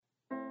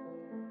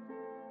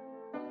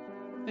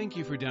Thank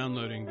you for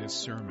downloading this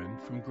sermon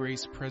from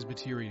Grace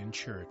Presbyterian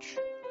Church.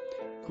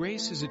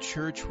 Grace is a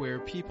church where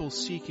people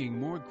seeking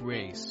more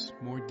grace,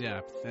 more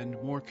depth,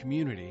 and more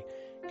community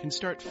can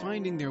start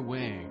finding their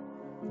way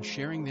and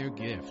sharing their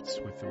gifts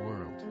with the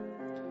world.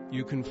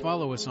 You can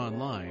follow us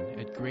online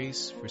at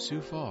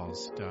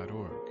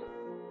graceforsiouxfalls.org.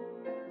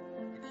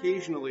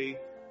 Occasionally,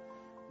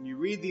 when you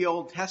read the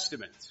Old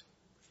Testament,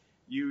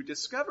 you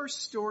discover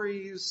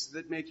stories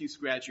that make you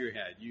scratch your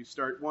head. You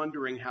start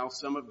wondering how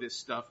some of this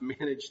stuff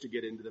managed to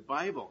get into the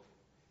Bible.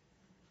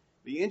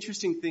 The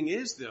interesting thing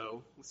is,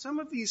 though, with some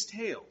of these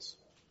tales,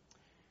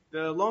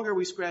 the longer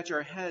we scratch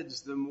our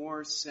heads, the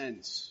more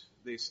sense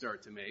they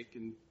start to make.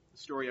 And the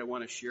story I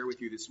want to share with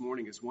you this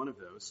morning is one of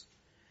those.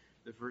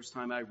 The first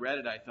time I read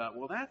it, I thought,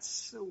 well,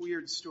 that's a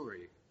weird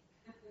story.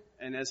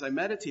 And as I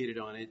meditated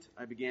on it,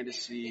 I began to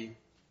see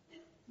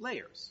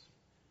layers.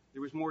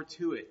 There was more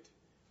to it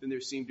than there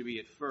seemed to be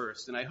at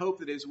first. And I hope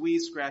that as we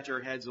scratch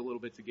our heads a little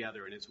bit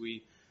together and as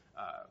we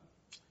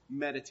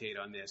meditate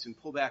on this and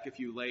pull back a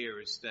few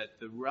layers, that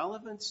the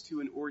relevance to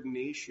an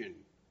ordination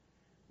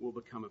will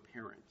become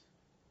apparent.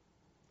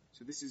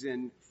 So this is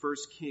in 1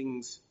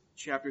 Kings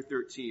chapter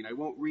 13. I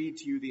won't read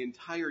to you the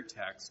entire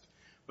text,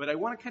 but I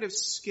want to kind of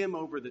skim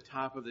over the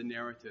top of the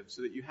narrative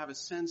so that you have a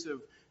sense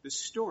of the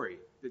story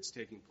that's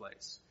taking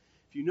place.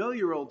 If you know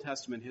your Old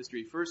Testament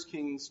history, 1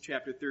 Kings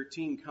chapter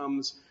 13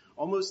 comes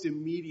almost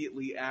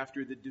immediately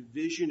after the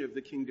division of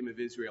the kingdom of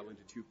Israel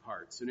into two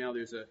parts. So now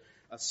there's a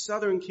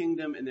southern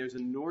kingdom and there's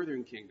a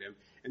northern kingdom.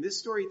 And this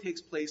story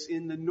takes place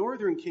in the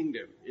northern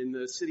kingdom, in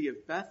the city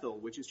of Bethel,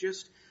 which is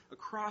just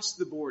across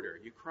the border.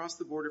 You cross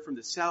the border from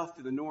the south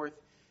to the north,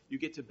 you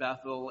get to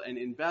Bethel, and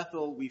in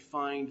Bethel we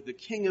find the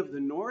king of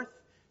the north,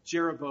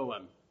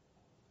 Jeroboam,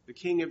 the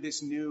king of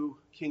this new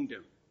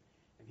kingdom.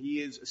 And he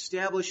is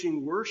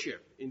establishing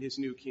worship in his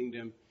new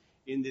kingdom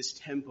in this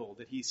temple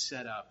that he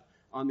set up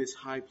on this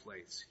high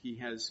place. He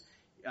has,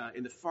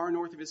 in the far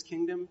north of his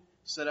kingdom,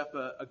 set up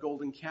a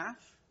golden calf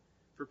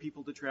for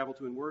people to travel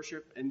to and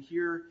worship. And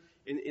here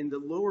in the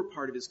lower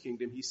part of his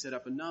kingdom, he set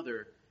up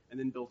another and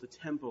then built a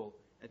temple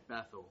at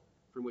Bethel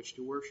from which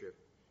to worship.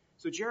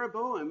 So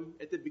Jeroboam,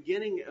 at the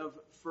beginning of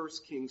 1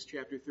 Kings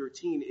chapter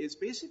 13, is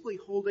basically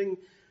holding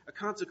a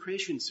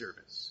consecration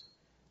service.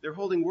 They're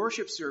holding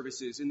worship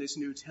services in this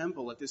new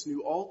temple, at this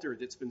new altar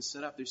that's been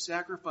set up. They're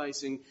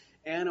sacrificing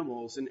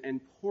animals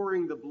and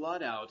pouring the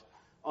blood out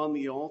on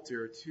the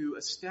altar to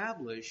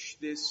establish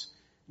this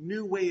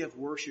new way of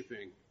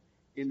worshiping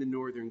in the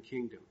northern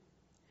kingdom.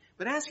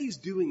 But as he's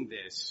doing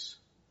this,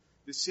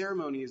 the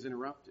ceremony is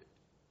interrupted.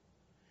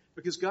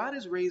 Because God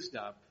has raised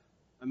up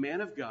a man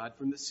of God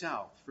from the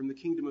south, from the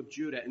kingdom of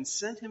Judah, and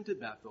sent him to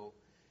Bethel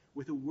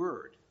with a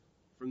word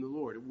from the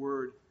Lord, a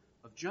word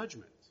of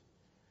judgment.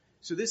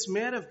 So this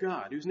man of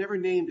God, who's never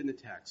named in the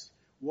text,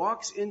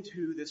 walks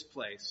into this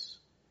place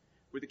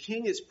where the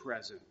king is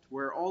present,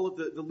 where all of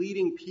the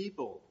leading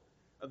people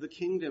of the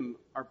kingdom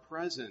are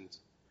present,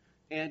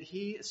 and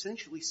he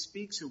essentially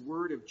speaks a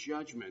word of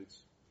judgment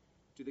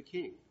to the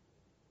king.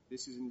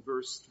 This is in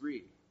verse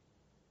 3.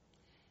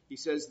 He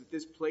says that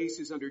this place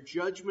is under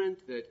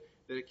judgment, that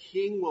a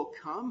king will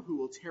come who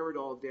will tear it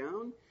all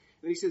down.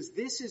 And he says,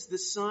 this is the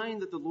sign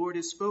that the Lord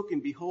has spoken.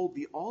 Behold,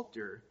 the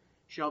altar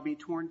shall be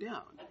torn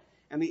down,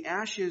 and the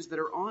ashes that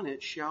are on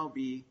it shall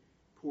be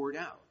poured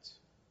out.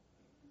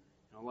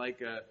 Now, like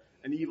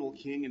an evil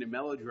king in a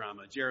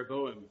melodrama,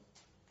 Jeroboam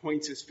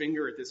points his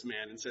finger at this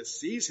man and says,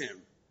 seize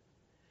him.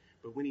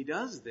 But when he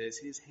does this,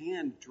 his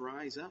hand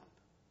dries up.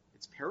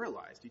 It's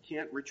paralyzed. He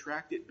can't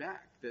retract it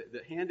back.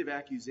 The hand of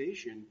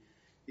accusation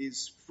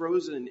is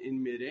frozen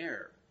in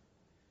midair.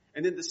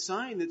 And then the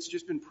sign that's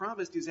just been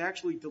promised is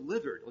actually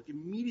delivered. Like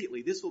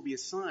immediately, this will be a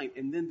sign.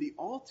 And then the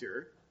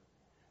altar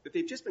that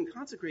they've just been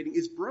consecrating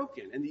is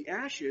broken, and the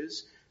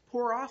ashes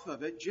pour off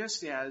of it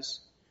just as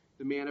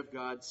the man of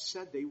God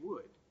said they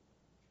would.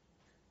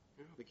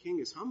 You know, the king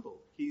is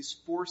humbled. He's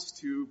forced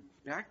to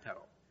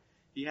backpedal.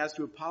 He has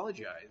to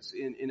apologize.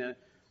 In a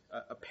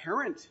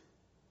apparent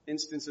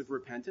instance of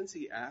repentance,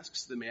 he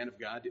asks the man of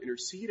God to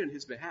intercede on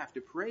his behalf,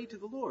 to pray to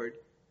the Lord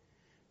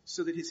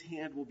so that his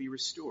hand will be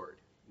restored.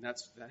 And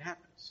that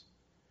happens.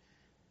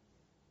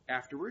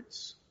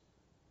 Afterwards,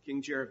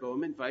 King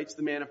Jeroboam invites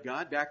the man of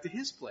God back to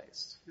his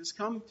place. He says,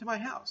 come to my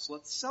house.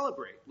 Let's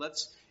celebrate.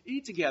 Let's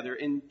eat together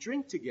and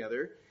drink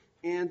together.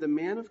 And the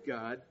man of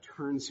God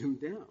turns him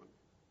down.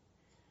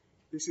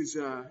 This is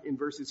in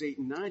verses 8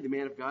 and 9. The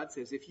man of God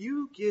says, if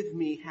you give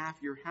me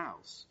half your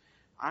house,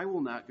 I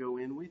will not go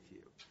in with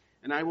you.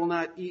 And I will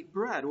not eat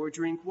bread or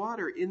drink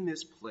water in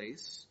this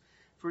place,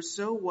 for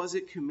so was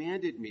it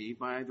commanded me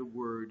by the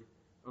word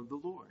of the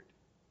Lord.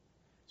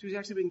 So he's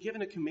actually been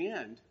given a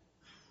command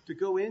to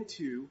go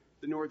into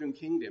the northern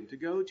kingdom, to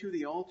go to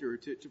the altar,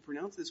 to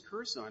pronounce this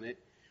curse on it,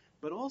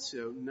 but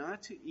also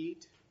not to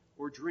eat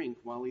or drink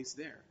while he's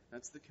there.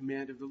 That's the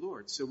command of the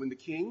Lord. So when the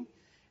king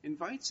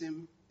invites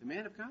him, the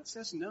man of God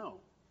says, no,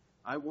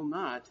 I will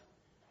not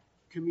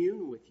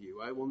commune with you.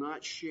 I will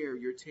not share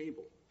your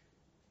table.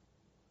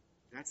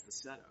 That's the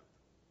setup.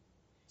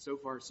 So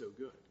far, so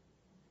good.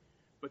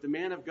 But the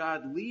man of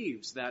God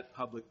leaves that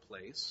public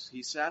place.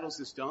 He saddles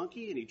his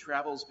donkey and he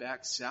travels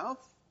back south.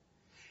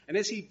 And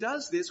as he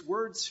does this,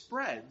 word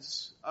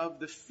spreads of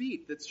the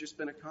feat that's just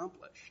been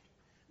accomplished.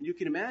 And you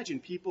can imagine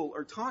people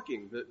are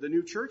talking. The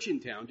new church in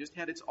town just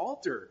had its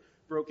altar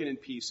broken in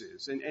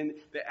pieces. And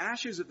the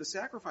ashes of the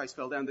sacrifice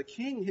fell down. The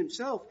king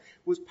himself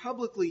was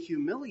publicly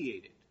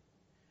humiliated.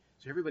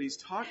 So everybody's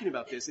talking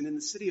about this. And in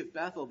the city of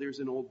Bethel, there's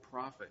an old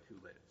prophet who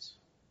lives.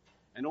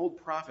 An old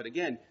prophet,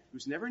 again,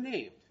 who's never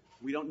named.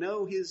 We don't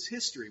know his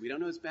history. We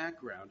don't know his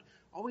background.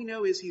 All we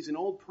know is he's an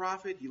old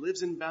prophet. He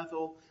lives in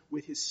Bethel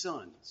with his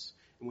sons.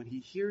 And when he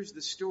hears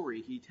the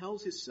story, he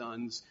tells his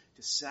sons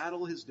to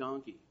saddle his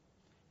donkey.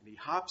 And he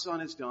hops on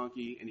his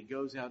donkey and he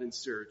goes out in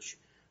search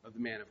of the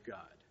man of God.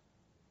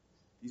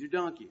 These are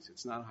donkeys.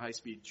 It's not a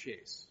high-speed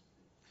chase.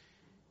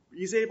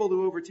 He's able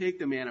to overtake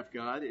the man of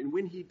God. And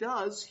when he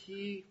does,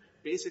 he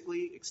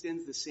basically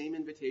extends the same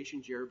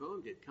invitation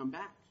Jeroboam did. Come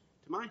back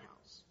to my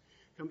house.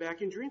 Come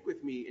back and drink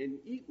with me and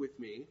eat with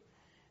me.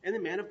 And the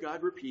man of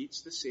God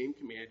repeats the same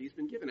command he's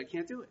been given. I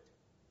can't do it.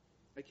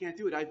 I can't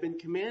do it. I've been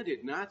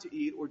commanded not to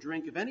eat or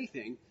drink of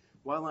anything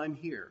while I'm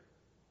here.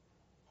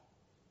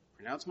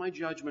 Pronounce my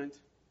judgment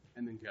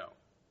and then go.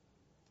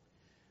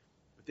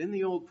 But then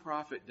the old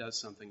prophet does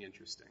something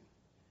interesting.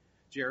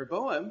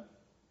 Jeroboam,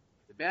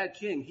 the bad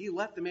king, he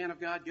let the man of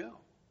God go.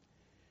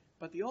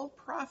 But the old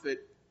prophet,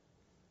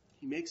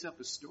 he makes up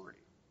a story.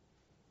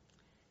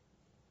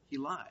 He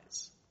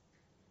lies.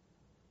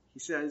 He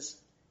says,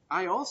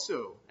 I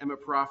also am a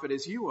prophet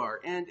as you are,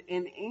 and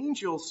an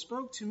angel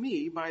spoke to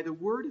me by the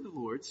word of the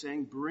Lord,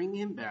 saying, bring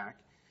him back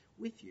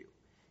with you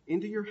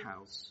into your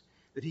house,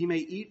 that he may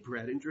eat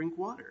bread and drink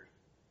water.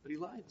 But he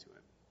lied to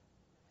him.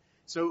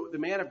 So the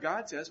man of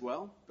God says,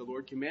 well, the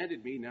Lord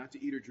commanded me not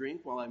to eat or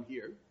drink while I'm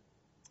here.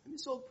 And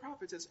this old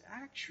prophet says,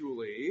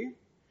 actually,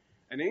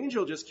 an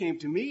angel just came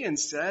to me and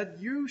said,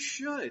 you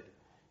should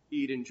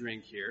eat and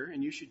drink here,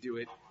 and you should do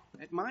it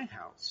at my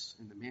house.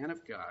 And the man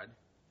of God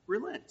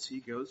relents. He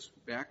goes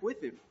back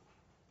with him.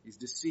 He's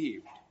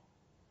deceived.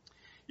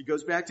 He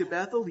goes back to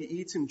Bethel. He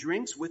eats and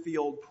drinks with the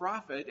old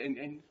prophet.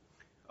 And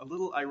a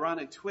little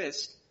ironic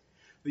twist,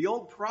 the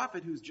old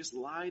prophet who's just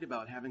lied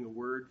about having a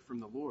word from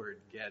the Lord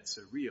gets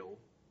a real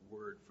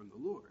word from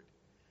the Lord.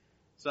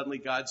 Suddenly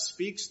God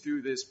speaks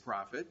through this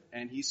prophet,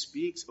 and he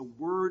speaks a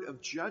word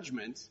of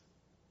judgment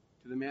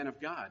to the man of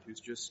God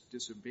who's just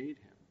disobeyed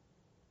him.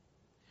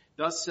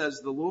 Thus says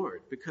the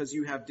Lord, because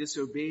you have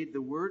disobeyed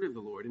the word of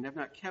the Lord and have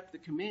not kept the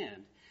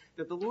command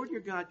that the Lord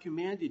your God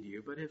commanded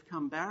you, but have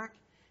come back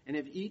and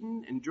have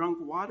eaten and drunk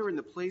water in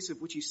the place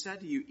of which he said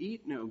to you,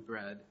 eat no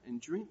bread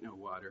and drink no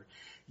water,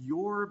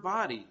 your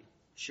body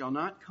shall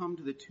not come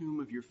to the tomb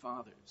of your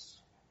fathers.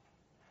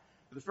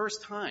 For the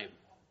first time,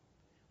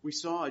 we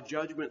saw a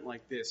judgment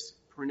like this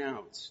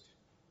pronounced,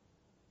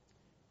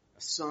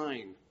 a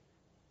sign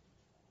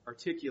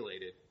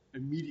articulated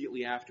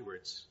immediately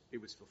afterwards.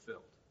 It was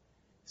fulfilled.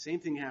 Same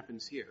thing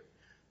happens here.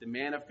 The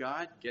man of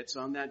God gets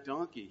on that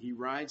donkey. He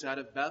rides out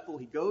of Bethel.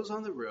 He goes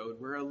on the road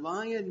where a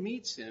lion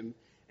meets him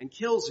and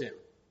kills him.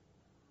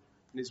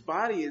 And his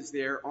body is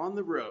there on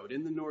the road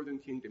in the northern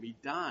kingdom. He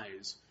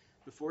dies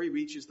before he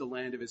reaches the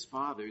land of his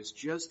fathers,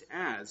 just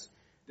as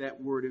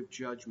that word of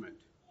judgment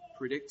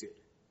predicted.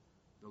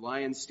 The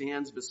lion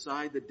stands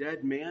beside the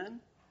dead man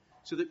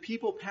so that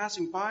people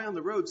passing by on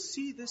the road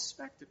see this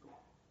spectacle.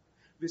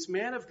 This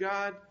man of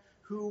God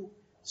who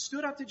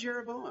stood up to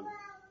Jeroboam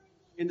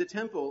in the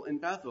temple in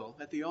Bethel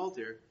at the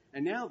altar,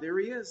 and now there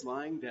he is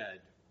lying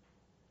dead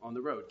on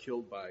the road,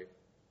 killed by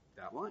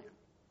that lion.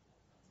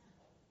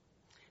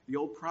 The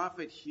old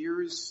prophet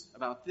hears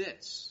about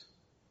this,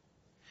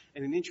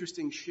 and an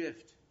interesting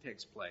shift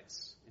takes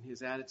place in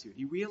his attitude.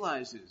 He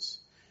realizes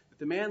that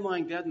the man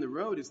lying dead in the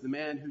road is the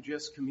man who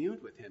just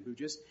communed with him, who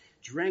just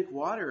drank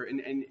water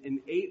and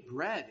ate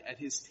bread at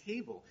his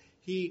table.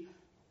 He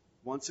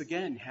once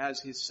again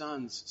has his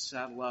sons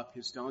saddle up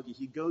his donkey.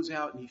 He goes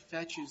out and he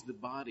fetches the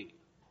body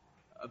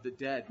of the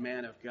dead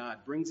man of God,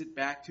 brings it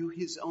back to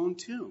his own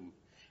tomb,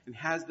 and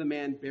has the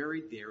man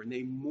buried there. And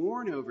they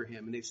mourn over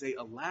him, and they say,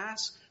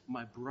 alas,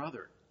 my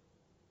brother.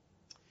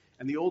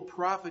 And the old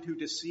prophet who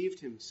deceived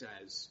him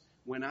says,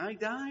 when I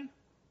die,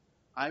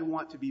 I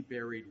want to be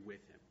buried with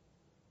him.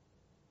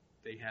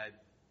 They had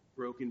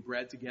broken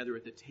bread together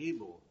at the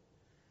table,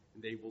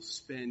 and they will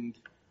spend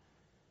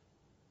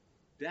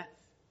death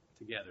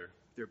together,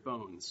 their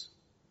bones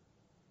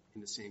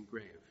in the same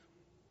grave.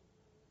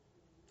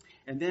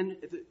 And then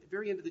at the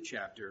very end of the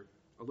chapter,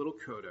 a little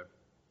coda.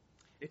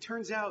 It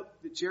turns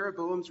out that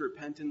Jeroboam's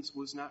repentance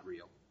was not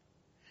real.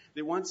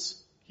 That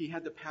once he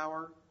had the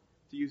power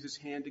to use his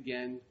hand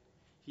again,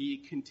 he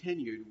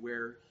continued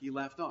where he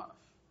left off.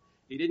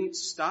 He didn't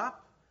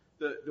stop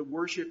the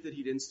worship that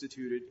he'd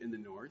instituted in the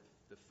north,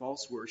 the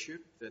false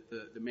worship that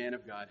the man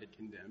of God had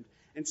condemned.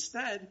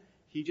 Instead,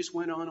 he just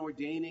went on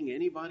ordaining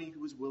anybody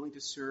who was willing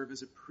to serve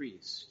as a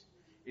priest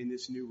in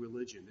this new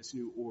religion, this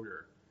new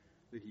order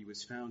that he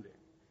was founding.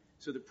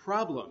 So the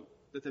problem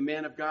that the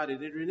man of God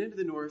had entered into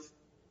the north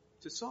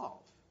to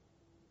solve,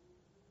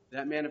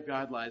 that man of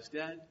God lies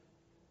dead,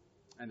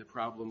 And the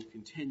problem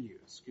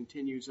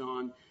continues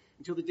on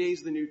until the days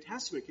of the New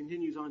Testament,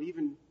 continues on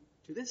even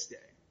to this day,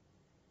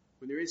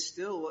 when there is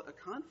still a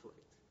conflict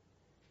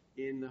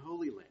in the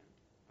Holy Land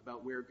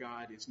about where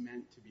God is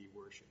meant to be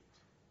worshipped,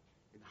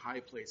 in the high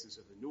places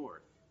of the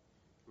north,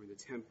 or in the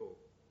temple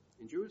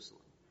in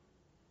Jerusalem.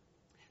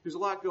 There's a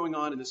lot going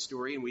on in the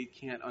story, and we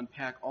can't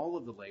unpack all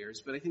of the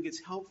layers, but I think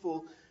it's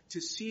helpful to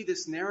see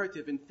this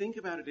narrative and think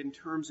about it in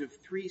terms of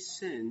 3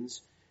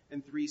 sins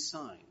and 3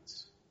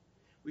 signs.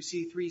 We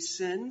see 3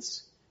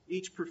 sins,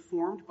 each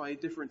performed by a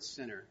different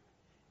sinner,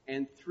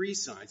 and 3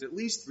 signs, at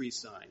least 3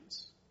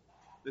 signs,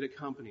 that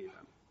accompany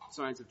them,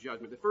 signs of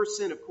judgment. The first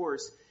sin, of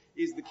course,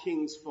 is the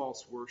king's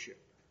false worship.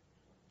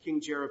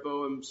 King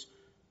Jeroboam's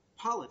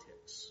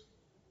politics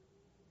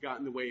got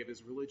in the way of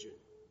his religion,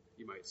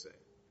 you might say.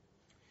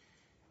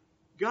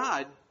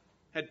 God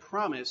had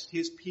promised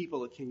his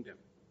people a kingdom.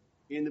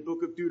 In the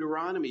book of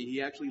Deuteronomy,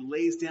 he actually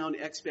lays down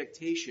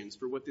expectations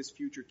for what this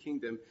future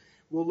kingdom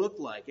will look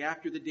like.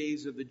 After the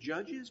days of the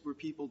judges, where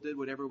people did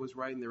whatever was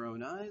right in their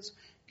own eyes,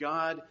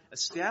 God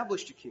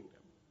established a kingdom.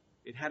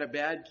 It had a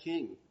bad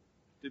king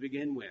to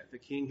begin with, a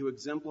king who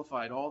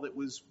exemplified all that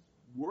was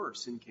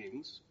worse in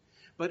kings.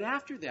 But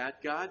after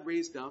that, God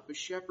raised up a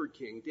shepherd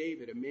king,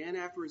 David, a man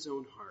after his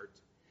own heart,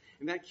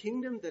 and that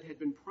kingdom that had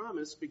been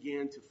promised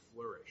began to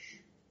flourish.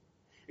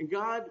 And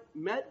God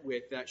met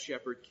with that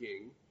shepherd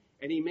king,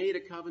 and he made a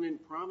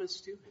covenant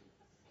promise to him.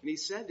 And he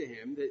said to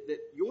him that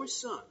your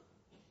son,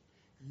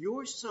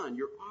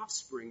 your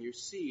offspring, your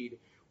seed,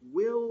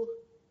 will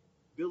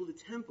build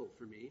a temple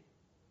for me,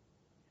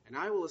 and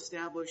I will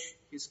establish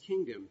his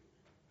kingdom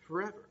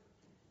forever.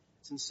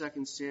 It's in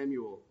 2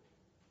 Samuel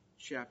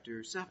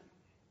chapter 7.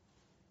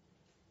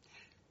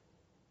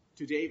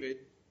 To David,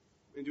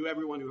 and to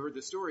everyone who heard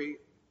the story,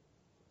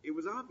 it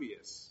was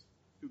obvious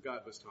who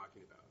God was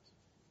talking about.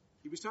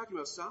 He was talking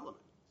about Solomon.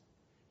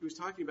 He was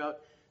talking about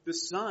the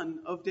son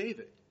of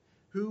David,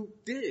 who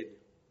did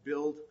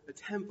build a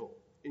temple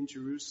in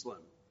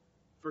Jerusalem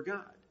for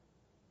God,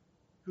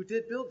 who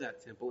did build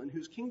that temple, and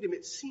whose kingdom,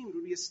 it seemed,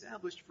 would be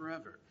established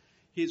forever.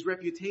 His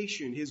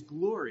reputation, his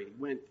glory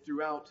went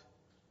throughout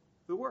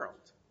the world.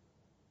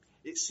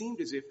 It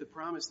seemed as if the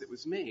promise that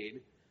was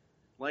made,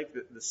 like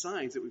the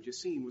signs that we've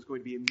just seen, was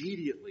going to be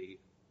immediately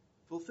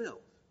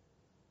fulfilled.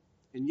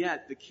 And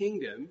yet, the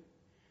kingdom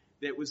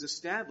that was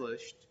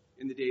established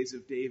in the days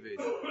of David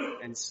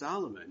and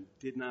Solomon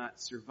did not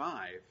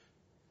survive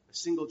a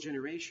single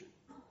generation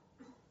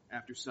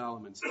after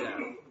Solomon's death.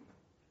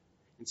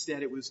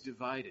 Instead, it was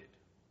divided.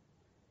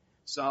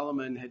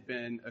 Solomon had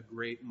been a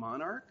great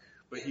monarch,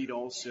 but he'd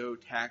also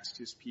taxed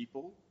his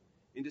people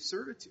into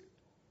servitude.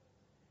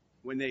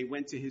 When they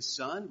went to his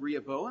son,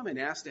 Rehoboam, and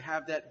asked to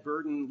have that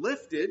burden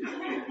lifted,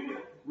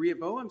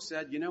 Rehoboam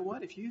said, you know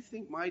what, if you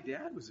think my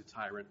dad was a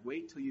tyrant,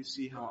 wait till you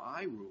see how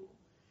I rule,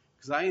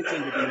 because I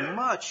intend to be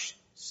much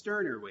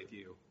sterner with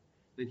you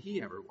than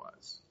he ever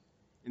was.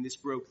 And this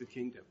broke the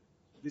kingdom.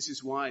 This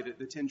is why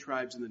the 10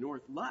 tribes in the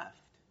north left.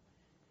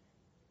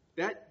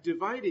 That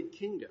divided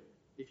kingdom,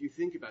 if you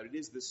think about it,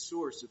 is the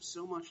source of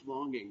so much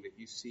longing that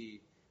you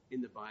see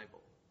in the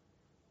Bible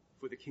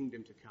for the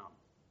kingdom to come.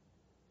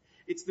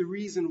 It's the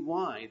reason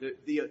why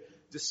the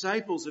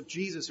disciples of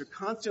Jesus are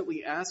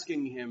constantly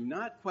asking him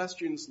not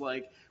questions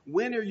like,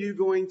 when are you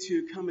going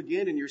to come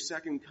again in your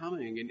second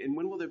coming? And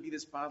when will there be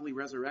this bodily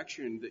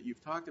resurrection that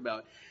you've talked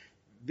about?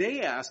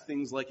 They ask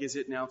things like, is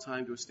it now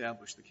time to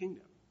establish the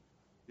kingdom?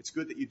 It's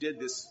good that you did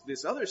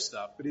this other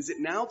stuff, but is it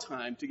now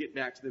time to get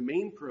back to the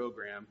main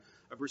program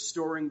of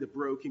restoring the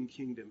broken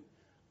kingdom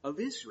of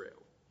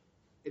Israel?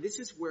 And this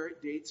is where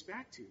it dates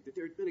back to, that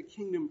there had been a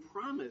kingdom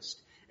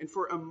promised, and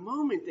for a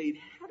moment they'd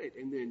had it,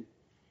 and then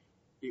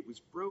it was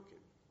broken.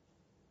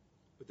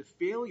 But the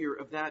failure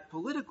of that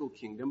political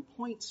kingdom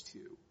points to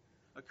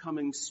a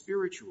coming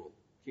spiritual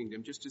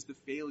kingdom, just as the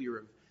failure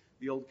of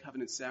the old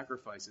covenant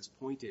sacrifices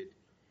pointed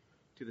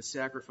to the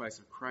sacrifice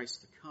of Christ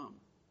to come.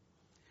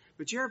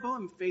 But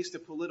Jeroboam faced a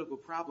political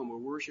problem where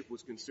worship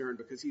was concerned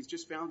because he's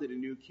just founded a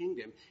new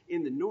kingdom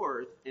in the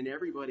north, and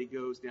everybody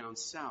goes down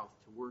south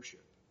to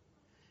worship.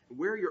 And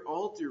where your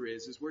altar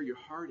is where your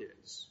heart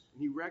is.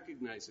 And he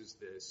recognizes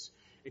this,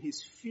 and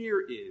his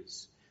fear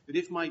is that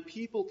if my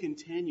people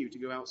continue to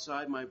go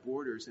outside my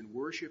borders and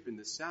worship in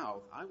the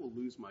south, I will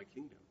lose my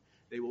kingdom.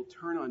 They will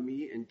turn on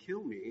me and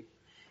kill me,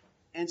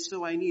 and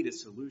so I need a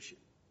solution.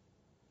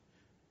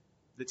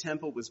 The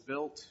temple was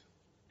built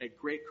at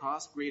great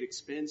cost, great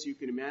expense. You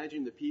can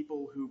imagine the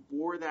people who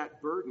bore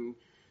that burden.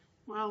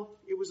 Well,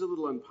 it was a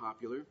little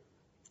unpopular.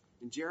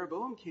 And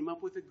Jeroboam came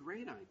up with a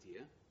great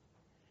idea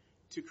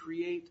to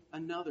create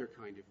another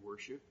kind of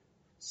worship,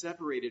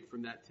 separated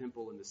from that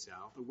temple in the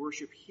south, a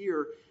worship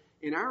here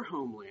in our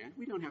homeland.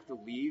 We don't have to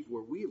leave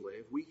where we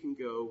live. We can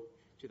go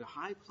to the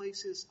high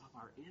places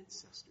of our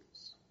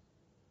ancestors,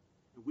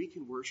 and we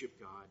can worship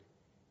God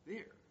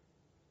there.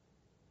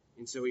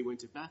 And so he went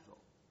to Bethel.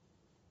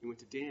 He went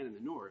to Dan in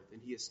the north,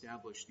 and he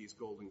established these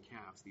golden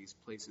calves, these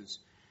places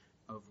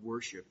of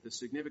worship. The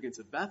significance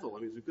of Bethel,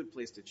 it was a good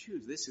place to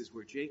choose. This is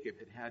where Jacob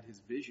had his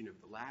vision of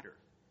the ladder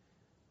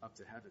up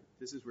to heaven.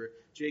 This is where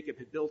Jacob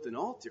had built an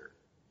altar.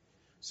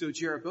 So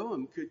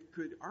Jeroboam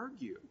could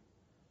argue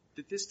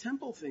that this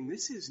temple thing,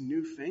 this is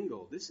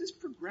newfangled. This is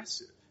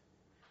progressive.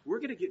 We're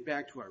going to get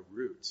back to our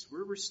roots.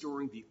 We're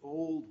restoring the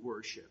old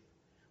worship.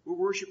 We're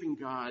worshiping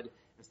God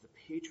as the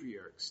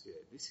patriarchs did.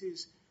 This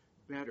is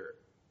better.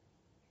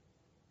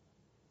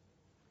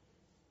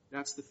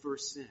 That's the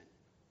first sin.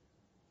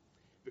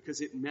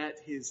 Because it met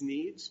his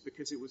needs,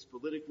 because it was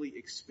politically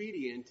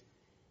expedient,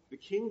 the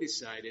king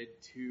decided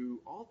to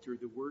alter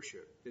the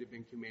worship that had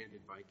been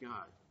commanded by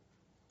God.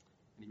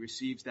 And he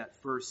receives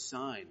that first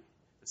sign,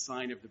 the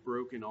sign of the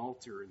broken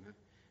altar and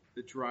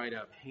the dried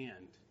up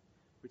hand,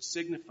 which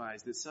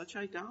signifies that such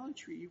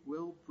idolatry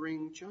will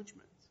bring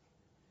judgment.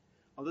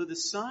 Although the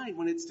sign,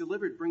 when it's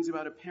delivered, brings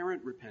about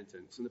apparent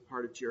repentance on the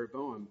part of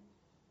Jeroboam,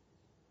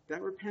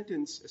 that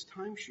repentance, as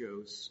time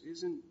shows,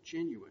 isn't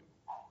genuine.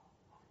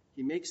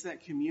 He makes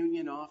that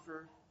communion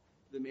offer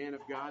to the man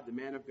of God. The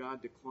man of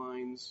God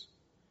declines.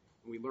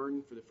 And we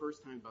learn for the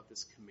first time about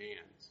this command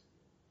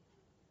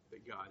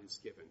that God has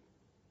given.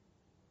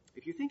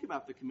 If you think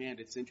about the command,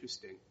 it's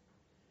interesting.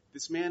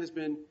 This man has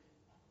been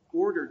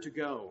ordered to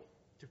go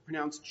to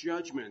pronounce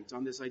judgment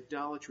on this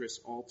idolatrous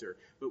altar.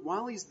 But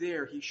while he's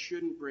there, he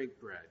shouldn't break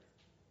bread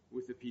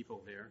with the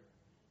people there.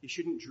 He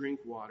shouldn't drink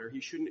water.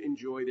 He shouldn't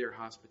enjoy their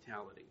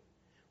hospitality.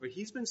 But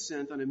he's been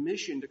sent on a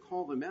mission to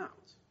call them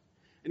out.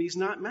 And he's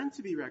not meant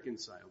to be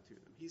reconciled to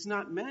them. He's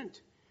not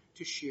meant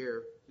to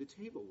share the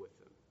table with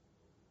them.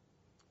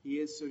 He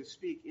is, so to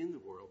speak, in the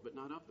world, but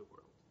not of the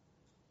world.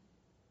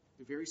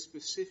 A very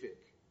specific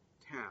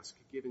task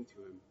given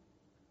to him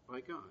by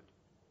God.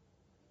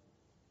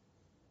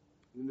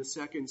 And the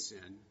second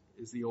sin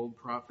is the old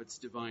prophet's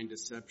divine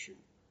deception,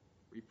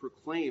 where he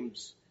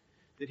proclaims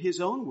that his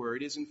own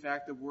word is in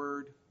fact the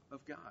word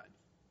of God.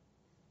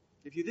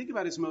 If you think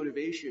about his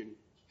motivation,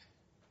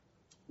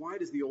 why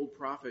does the old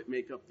prophet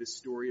make up this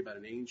story about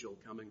an angel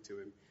coming to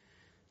him?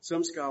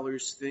 Some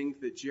scholars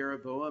think that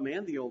Jeroboam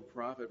and the old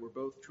prophet were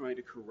both trying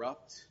to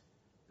corrupt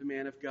the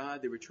man of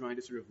God. They were trying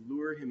to sort of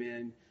lure him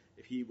in.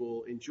 If he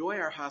will enjoy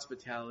our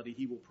hospitality,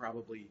 he will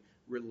probably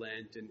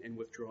relent and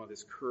withdraw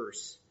this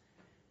curse.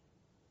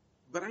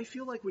 But I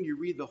feel like when you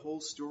read the whole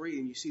story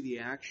and you see the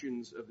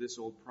actions of this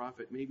old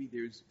prophet, maybe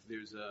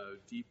there's a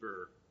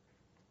deeper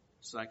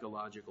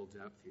psychological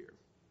depth here.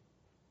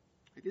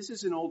 This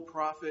is an old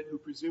prophet who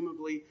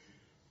presumably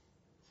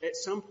at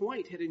some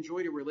point had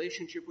enjoyed a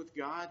relationship with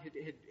God,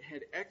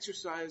 had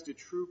exercised a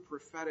true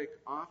prophetic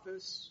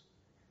office,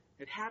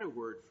 had a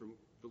word from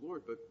the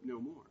Lord, but no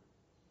more.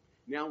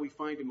 Now we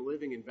find him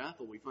living in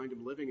Bethel. We find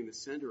him living in the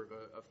center of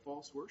a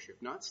false worship,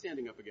 not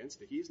standing up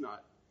against it. He's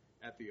not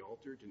at the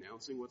altar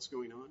denouncing what's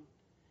going on.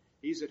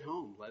 He's at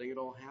home, letting it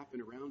all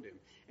happen around him.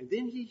 And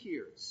then he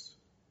hears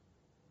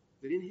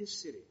that in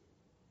his city,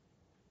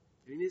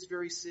 in his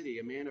very city,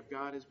 a man of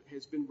God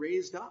has been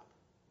raised up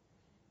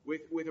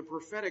with a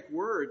prophetic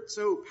word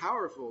so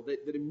powerful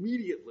that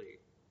immediately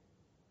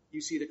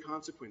you see the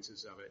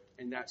consequences of it.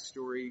 And that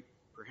story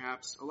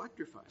perhaps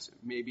electrifies him.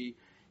 Maybe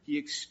he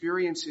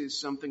experiences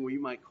something we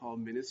might call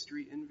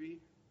ministry envy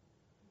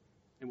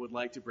and would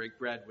like to break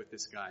bread with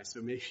this guy,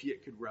 so maybe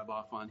it could rub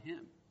off on him,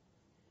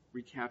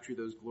 recapture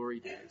those glory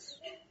days.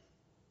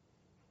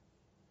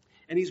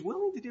 And he's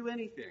willing to do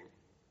anything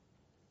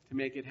to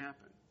make it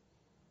happen,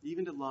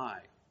 even to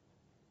lie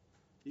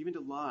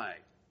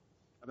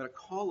about a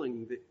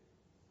calling that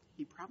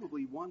he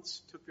probably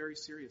once took very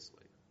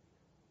seriously.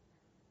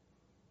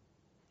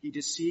 He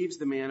deceives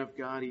the man of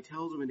God. He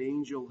tells him an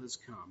angel has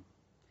come.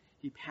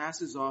 He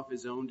passes off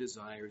his own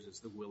desires as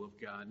the will of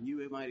God. And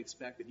you might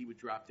expect that he would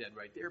drop dead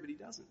right there, but he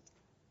doesn't.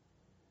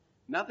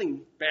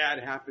 Nothing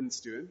bad happens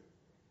to him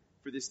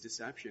for this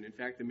deception. In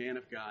fact, the man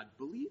of God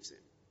believes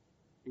him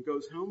and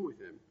goes home with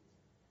him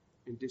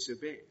and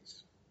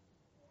disobeys.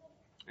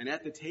 And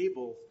at the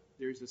table,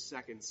 there's a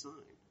second sign.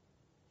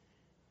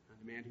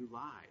 The man who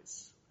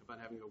lies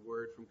about having a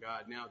word from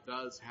God now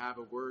does have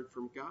a word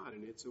from God,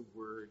 and it's a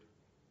word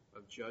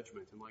of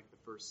judgment. And like the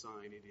first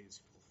sign, it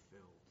is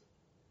fulfilled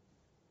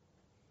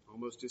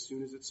almost as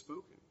soon as it's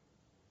spoken.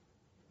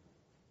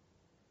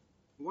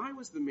 Why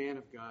was the man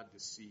of God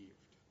deceived?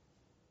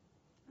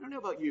 I don't know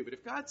about you, but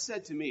if God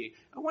said to me,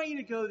 I want you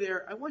to go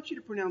there, I want you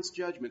to pronounce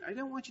judgment, I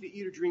don't want you to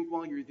eat or drink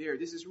while you're there,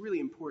 this is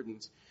really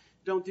important,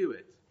 don't do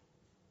it.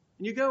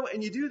 And you go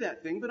and you do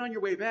that thing, but on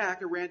your way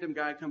back, a random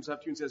guy comes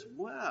up to you and says,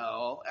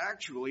 well,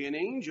 actually, an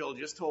angel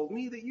just told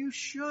me that you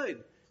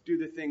should do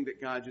the thing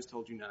that God just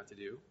told you not to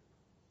do.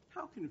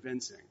 How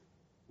convincing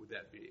would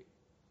that be?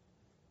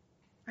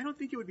 I don't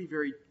think it would be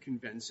very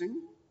convincing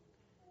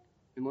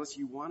unless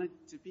you wanted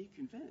to be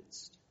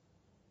convinced.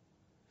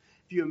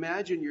 If you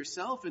imagine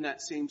yourself in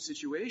that same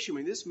situation,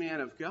 when this man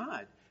of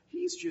God,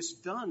 he's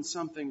just done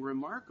something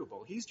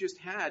remarkable. He's just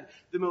had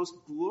the most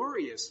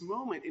glorious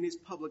moment in his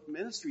public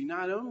ministry.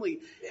 Not only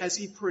has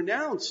he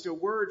pronounced a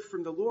word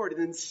from the Lord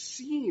and then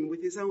seen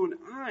with his own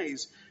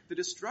eyes the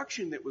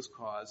destruction that was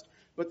caused,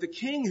 but the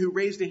king who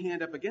raised a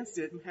hand up against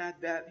it and had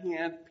that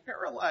hand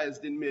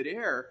paralyzed in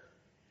midair,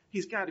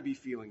 he's got to be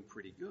feeling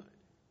pretty good.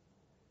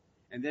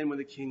 And then when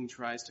the king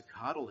tries to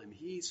coddle him,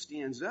 he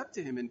stands up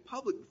to him in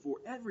public before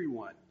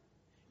everyone.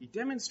 He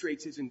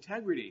demonstrates his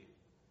integrity,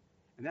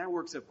 and that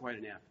works up quite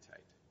an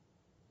appetite.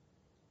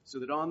 So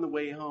that on the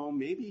way home,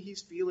 maybe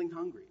he's feeling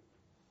hungry.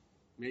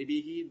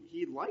 Maybe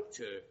he'd like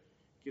to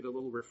get a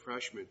little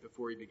refreshment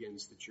before he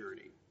begins the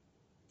journey.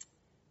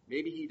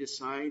 Maybe he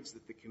decides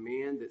that the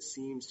command that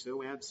seems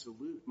so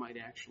absolute might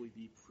actually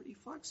be pretty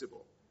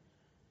flexible.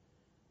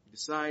 He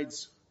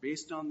decides,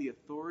 based on the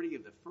authority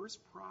of the first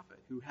prophet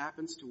who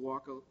happens to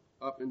walk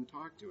up and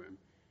talk to him,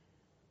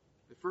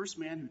 the first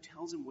man who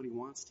tells him what he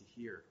wants to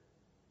hear,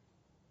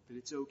 that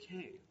it's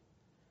okay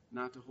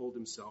not to hold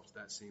himself to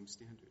that same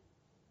standard.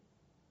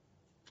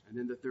 And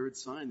then the third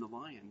sign, the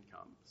lion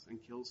comes and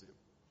kills him.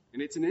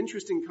 And it's an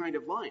interesting kind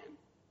of lion.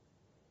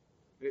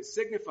 It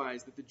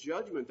signifies that the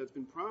judgment that's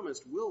been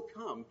promised will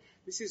come.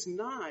 This is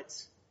not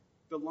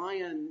the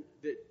lion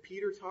that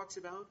Peter talks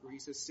about, where he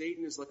says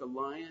Satan is like a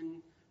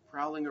lion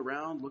prowling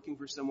around looking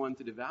for someone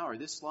to devour.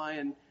 This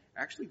lion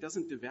actually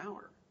doesn't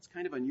devour. It's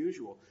kind of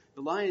unusual.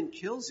 The lion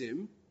kills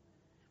him,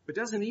 but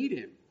doesn't eat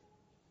him.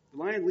 The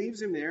lion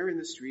leaves him there in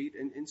the street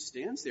and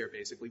stands there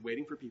basically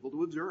waiting for people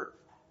to observe.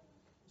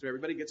 So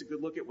everybody gets a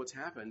good look at what's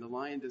happened. The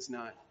lion does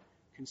not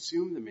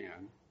consume the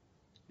man.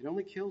 It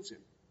only kills him.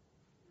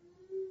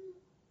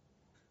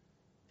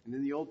 And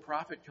then the old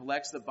prophet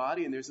collects the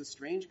body, and there's a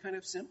strange kind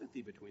of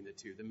sympathy between the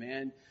two. The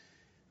man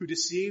who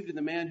deceived and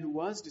the man who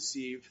was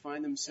deceived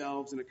find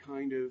themselves in a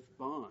kind of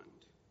bond,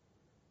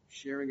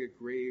 sharing a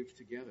grave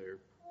together.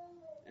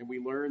 And we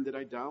learn that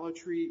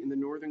idolatry in the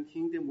northern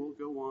kingdom will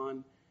go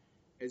on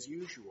as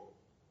usual.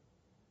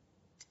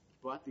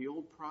 But the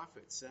old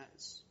prophet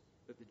says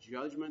that the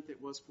judgment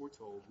that was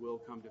foretold will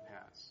come to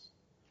pass.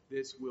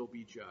 This will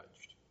be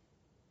judged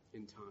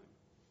in time.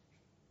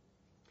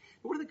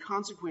 What are the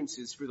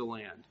consequences for the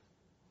land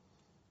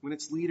when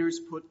its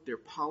leaders put their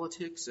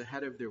politics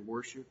ahead of their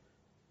worship?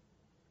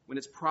 When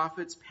its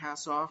prophets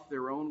pass off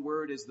their own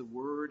word as the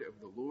word of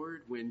the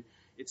Lord? When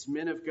its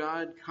men of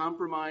God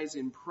compromise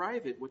in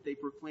private what they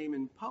proclaim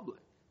in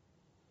public?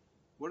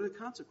 What are the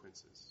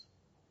consequences?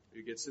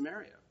 You get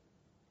Samaria.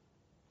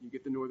 You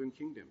get the northern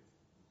kingdom.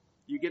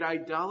 You get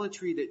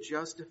idolatry that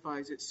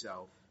justifies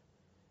itself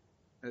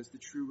as the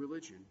true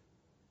religion.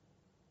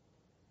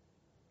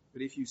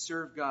 But if you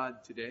serve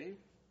God today,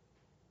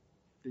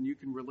 then you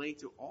can relate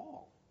to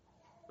all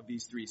of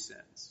these three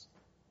sins.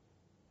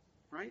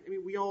 Right? I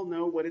mean, we all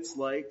know what it's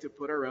like to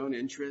put our own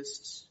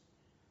interests,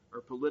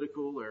 our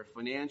political or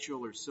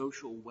financial or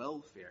social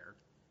welfare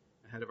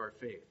ahead of our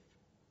faith.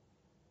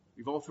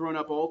 We've all thrown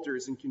up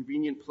altars in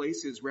convenient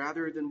places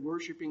rather than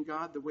worshiping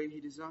God the way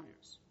He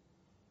desires.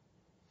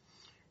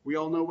 We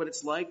all know what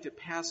it's like to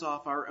pass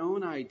off our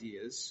own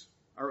ideas,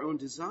 our own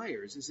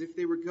desires, as if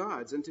they were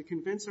God's, and to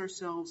convince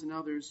ourselves and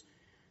others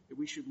that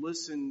we should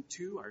listen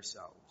to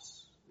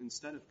ourselves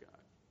instead of God.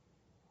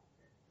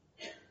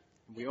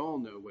 And we all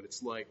know what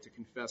it's like to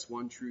confess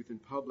one truth in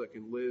public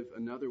and live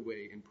another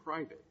way in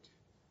private.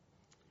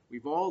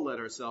 We've all let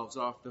ourselves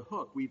off the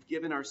hook. We've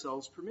given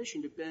ourselves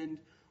permission to bend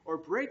or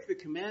break the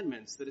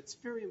commandments that it's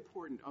very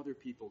important other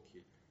people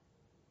keep.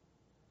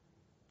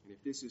 And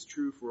if this is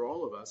true for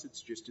all of us,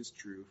 it's just as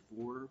true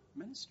for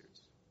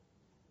ministers.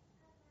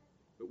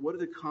 But what are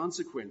the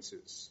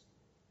consequences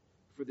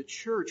for the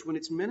church when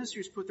its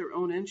ministers put their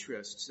own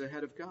interests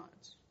ahead of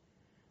God's?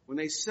 When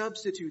they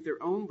substitute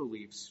their own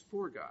beliefs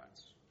for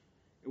God's?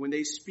 And when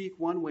they speak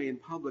one way in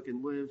public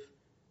and live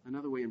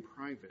another way in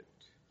private?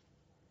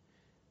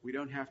 We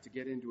don't have to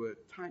get into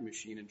a time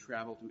machine and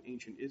travel to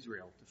ancient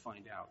Israel to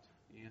find out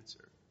the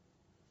answer.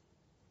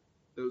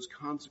 Those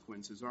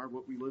consequences are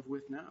what we live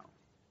with now.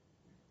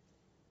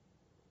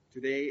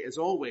 Today, as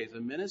always,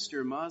 a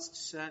minister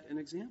must set an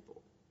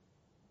example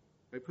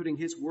by putting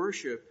his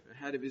worship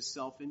ahead of his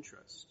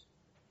self-interest.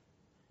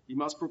 He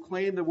must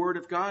proclaim the word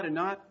of God and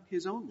not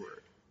his own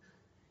word.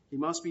 He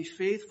must be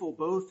faithful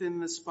both in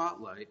the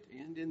spotlight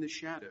and in the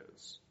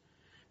shadows.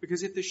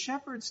 Because if the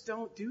shepherds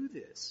don't do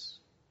this,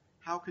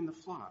 how can the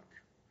flock?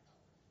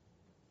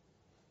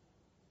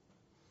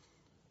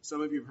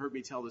 Some of you have heard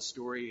me tell the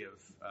story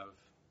of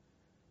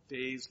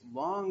days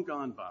long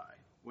gone by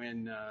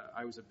when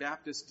I was a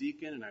Baptist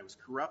deacon and I was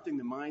corrupting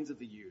the minds of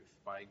the youth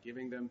by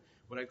giving them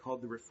what I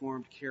called the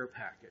Reformed Care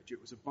Package.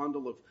 It was a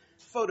bundle of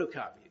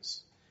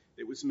photocopies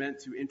that was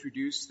meant to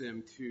introduce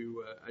them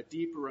to a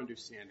deeper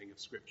understanding of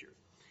Scripture.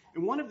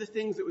 And one of the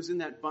things that was in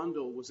that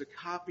bundle was a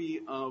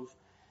copy of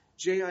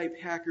J.I.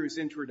 Packer's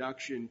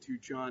introduction to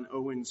John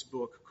Owen's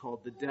book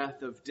called The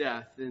Death of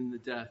Death and the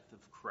Death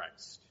of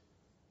Christ.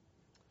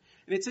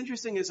 And it's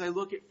interesting as I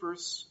look at 1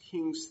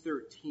 Kings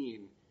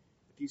 13,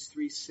 these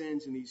three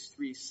sins and these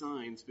three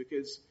signs,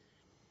 because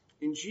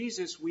in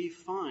Jesus we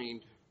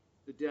find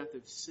the death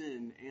of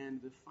sin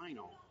and the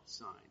final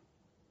sign.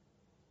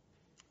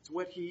 It's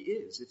what he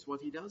is. It's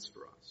what he does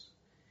for us.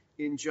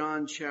 In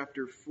John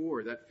chapter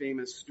 4, that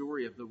famous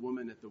story of the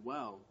woman at the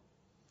well,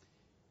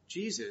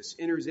 Jesus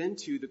enters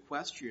into the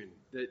question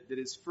that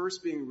is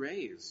first being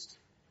raised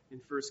in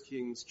 1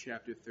 Kings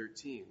chapter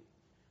 13,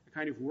 a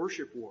kind of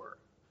worship war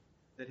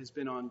that has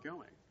been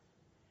ongoing.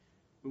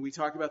 When we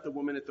talk about the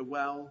woman at the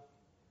well,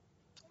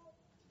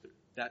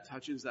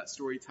 that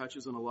story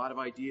touches on a lot of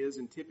ideas,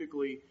 and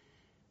typically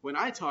when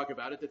I talk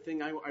about it, the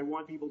thing I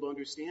want people to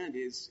understand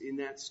is in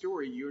that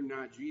story, you're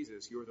not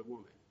Jesus, you're the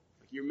woman.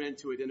 Like, you're meant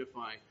to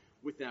identify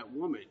with that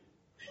woman,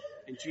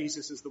 and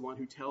Jesus is the one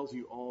who tells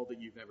you all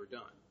that you've ever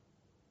done.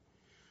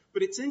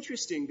 But it's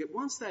interesting that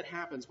once that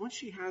happens, once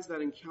she has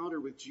that encounter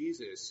with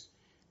Jesus,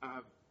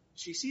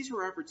 she sees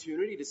her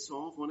opportunity to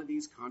solve one of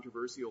these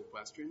controversial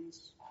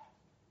questions.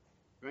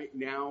 Right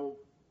now,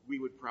 we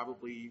would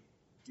probably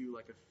do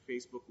like a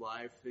Facebook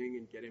Live thing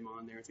and get him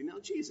on there and say, "Now,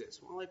 Jesus,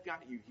 well, I've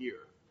got you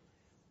here.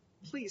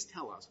 Please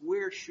tell us,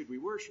 where should we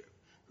worship?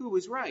 Who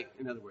was right?"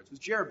 In other words, was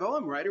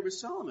Jeroboam right or was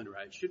Solomon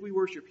right? Should we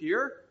worship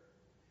here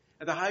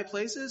at the high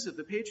places of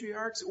the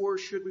patriarchs, or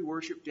should we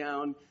worship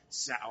down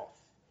south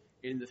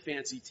in the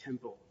fancy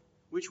temple?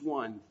 Which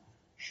one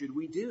should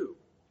we do?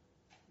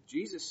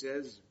 Jesus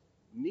says,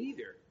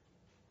 neither.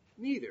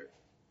 Neither.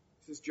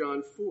 This is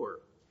John 4,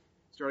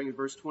 starting in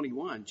verse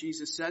 21.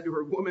 Jesus said to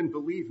her, "Woman,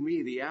 believe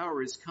me, the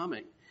hour is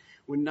coming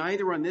when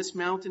neither on this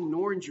mountain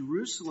nor in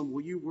Jerusalem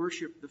will you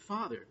worship the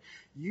Father.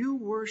 You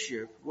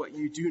worship what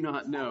you do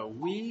not know.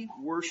 We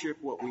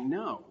worship what we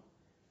know,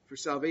 for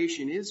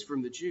salvation is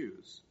from the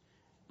Jews.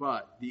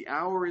 But the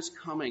hour is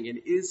coming and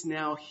is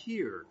now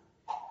here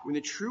when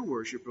the true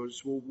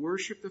worshipers will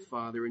worship the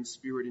Father in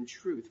spirit and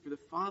truth, for the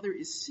Father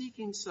is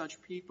seeking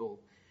such people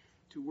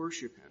to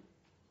worship him.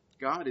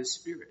 God is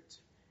spirit,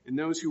 and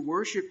those who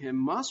worship him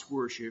must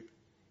worship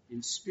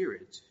in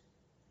spirit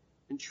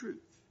and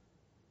truth."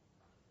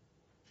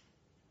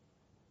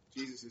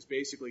 Jesus is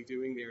basically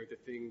doing there the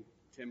thing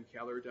Tim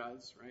Keller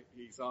does, right?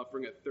 He's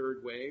offering a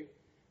third way.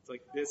 It's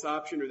like this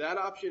option or that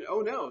option.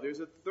 Oh no, there's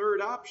a third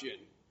option.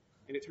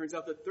 And it turns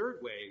out the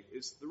third way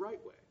is the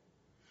right way.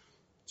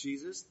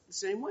 Jesus, the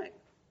same way.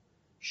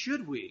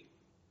 Should we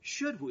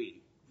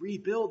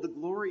rebuild the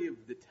glory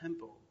of the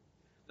temple?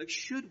 Like,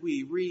 should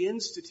we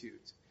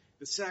reinstitute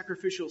the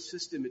sacrificial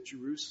system at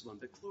Jerusalem,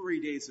 the glory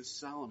days of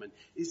Solomon?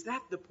 Is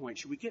that the point?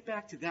 Should we get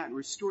back to that and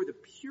restore the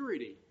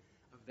purity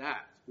of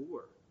that?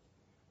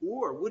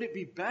 Or would it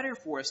be better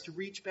for us to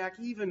reach back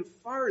even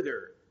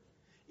farther,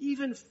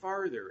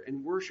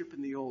 and worship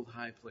in the old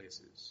high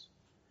places?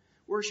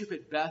 Worship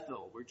at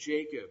Bethel, where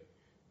Jacob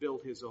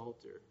built his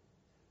altar.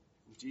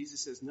 And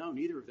Jesus says, no,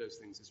 neither of those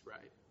things is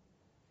right.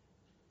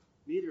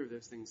 Neither of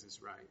those things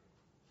is right.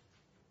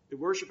 The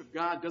worship of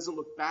God doesn't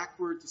look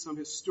backward to some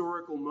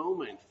historical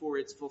moment for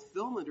its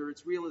fulfillment or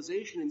its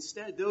realization.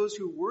 Instead, those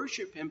who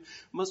worship him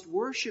must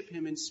worship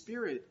him in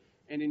spirit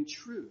and in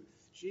truth.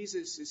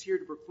 Jesus is here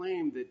to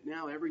proclaim that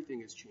now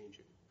everything is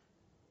changing.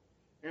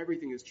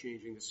 Everything is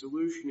changing. The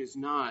solution is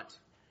not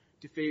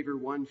to favor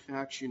one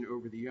faction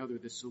over the other.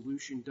 The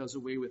solution does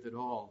away with it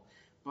all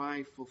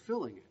by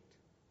fulfilling it.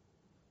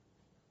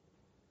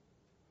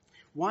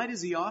 Why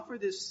does he offer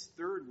this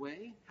third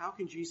way? How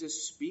can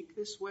Jesus speak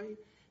this way?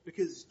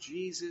 Because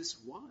Jesus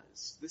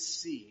was the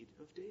seed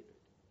of David.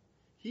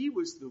 He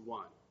was the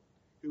one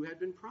who had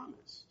been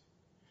promised.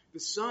 The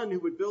son who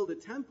would build a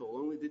temple,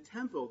 only the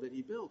temple that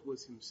he built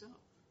was himself.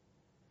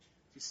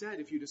 He said,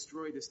 if you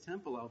destroy this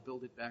temple, I'll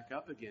build it back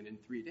up again in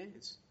 3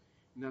 days.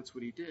 And that's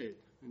what he did.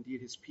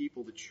 Indeed, his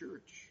people, the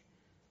church,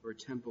 or a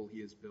temple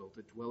he has built,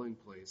 a dwelling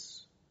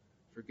place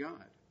for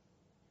God.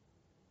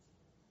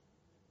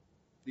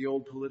 The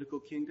old political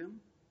kingdom,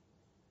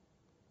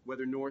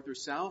 whether north or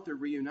south or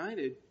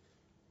reunited,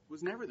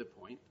 was never the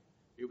point.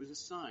 It was a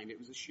sign, it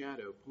was a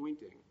shadow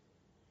pointing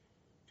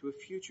to a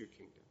future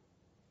kingdom.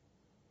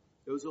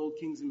 Those old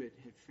kingdoms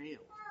had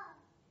failed.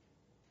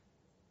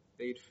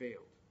 They had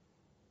failed.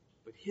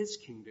 But his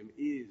kingdom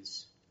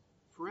is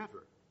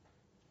forever.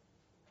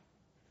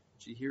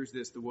 She hears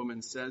this. The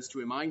woman says to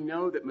him, I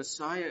know that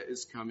Messiah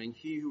is coming,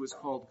 he who is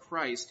called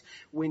Christ.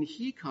 When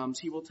he comes,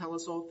 he will tell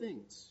us all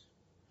things.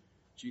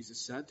 Jesus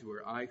said to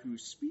her, I who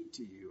speak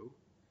to you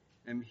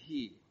am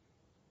he.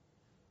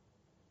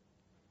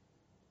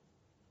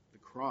 The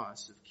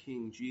cross of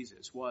King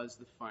Jesus was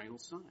the final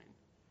sign,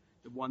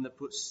 the one that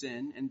put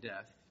sin and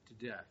death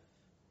to death.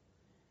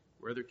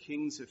 Where other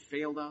kings have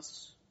failed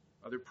us,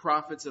 other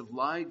prophets have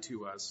lied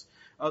to us,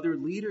 other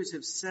leaders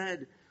have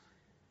said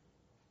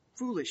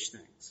foolish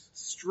things,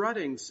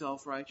 strutting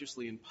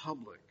self-righteously in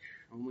public,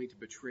 only to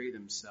betray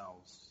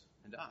themselves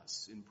and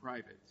us in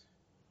private.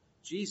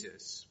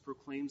 Jesus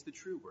proclaims the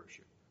true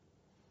worship.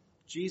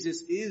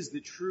 Jesus is the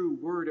true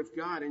word of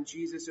God, and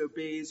Jesus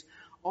obeys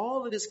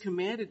all that is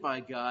commanded by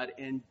God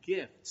and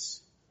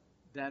gifts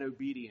that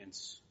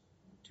obedience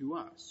to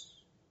us.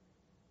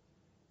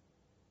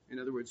 In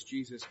other words,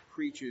 Jesus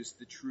preaches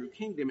the true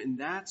kingdom, and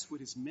that's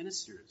what his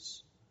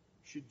ministers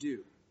should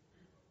do.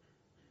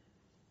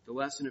 The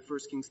lesson of 1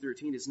 Kings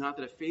 13 is not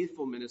that a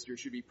faithful minister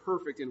should be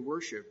perfect in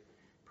worship,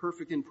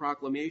 perfect in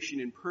proclamation,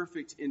 and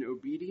perfect in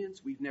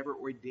obedience. We've never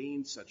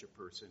ordained such a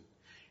person,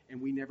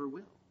 and we never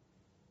will.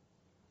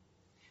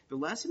 The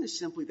lesson is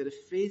simply that a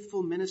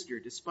faithful minister,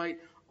 despite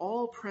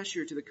all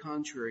pressure to the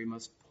contrary,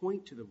 must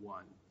point to the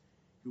one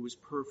who was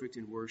perfect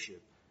in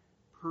worship,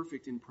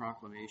 perfect in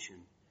proclamation,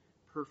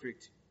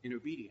 perfect in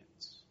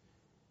obedience.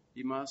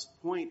 He must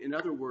point, in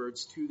other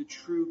words, to the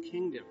true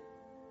kingdom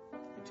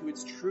and to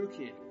its true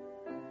king,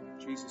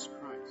 Jesus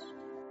Christ.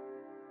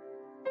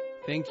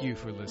 Thank you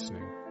for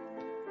listening.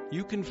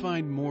 You can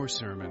find more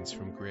sermons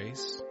from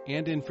Grace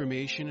and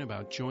information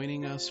about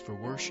joining us for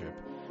worship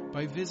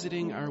by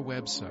visiting our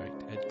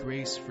website at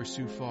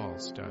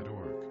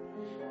graceforsiouxfalls.org.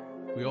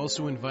 We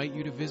also invite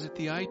you to visit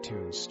the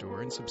iTunes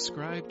store and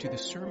subscribe to the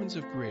Sermons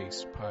of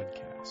Grace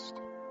podcast.